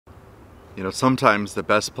You know, sometimes the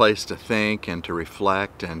best place to think and to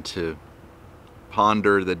reflect and to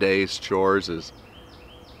ponder the day's chores is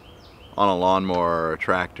on a lawnmower or a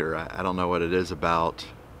tractor. I don't know what it is about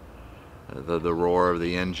the roar of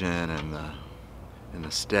the engine and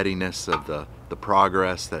the steadiness of the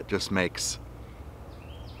progress that just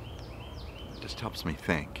helps me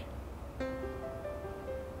think.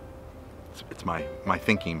 It's my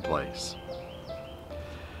thinking place.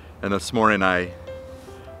 And this morning I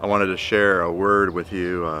wanted to share a word with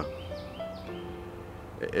you.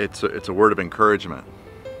 It's a word of encouragement.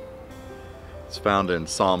 It's found in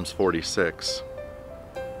Psalms 46.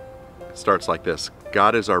 It starts like this: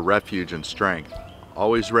 God is our refuge and strength,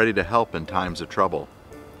 always ready to help in times of trouble.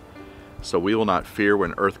 So we will not fear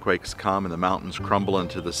when earthquakes come and the mountains crumble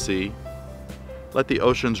into the sea. Let the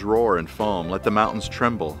oceans roar and foam, let the mountains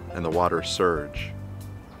tremble and the waters surge.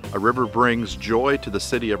 A river brings joy to the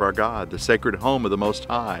city of our God, the sacred home of the Most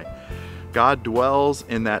High. God dwells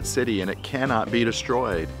in that city and it cannot be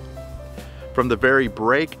destroyed. From the very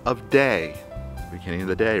break of day, beginning of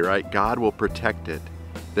the day, right? God will protect it.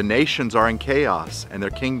 The nations are in chaos and their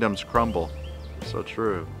kingdoms crumble. So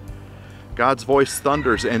true. God's voice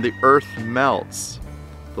thunders and the earth melts.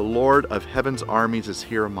 The Lord of heaven's armies is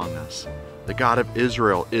here among us. The God of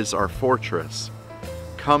Israel is our fortress.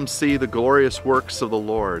 Come see the glorious works of the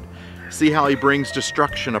Lord. See how he brings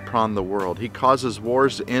destruction upon the world. He causes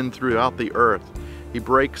wars to end throughout the earth. He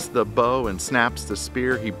breaks the bow and snaps the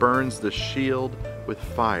spear. He burns the shield with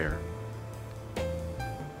fire.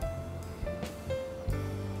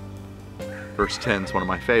 Verse 10 is one of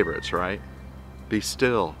my favorites, right? Be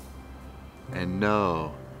still and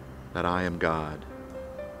know that I am God.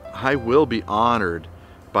 I will be honored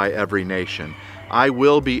by every nation. I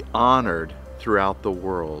will be honored throughout the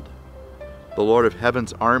world. The Lord of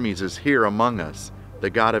heaven's armies is here among us. The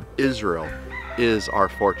God of Israel is our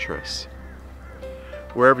fortress.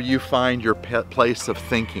 Wherever you find your place of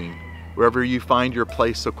thinking, wherever you find your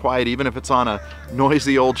place of quiet, even if it's on a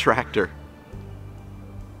noisy old tractor,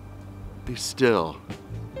 be still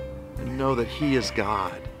and know that He is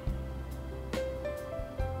God.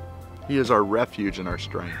 He is our refuge and our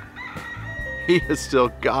strength. He is still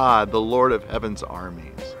God, the Lord of heaven's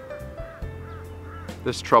armies.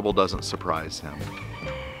 This trouble doesn't surprise Him.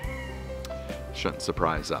 It shouldn't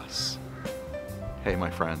surprise us. Hey, my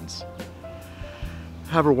friends,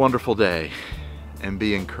 have a wonderful day and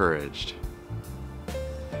be encouraged.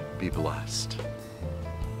 Be blessed.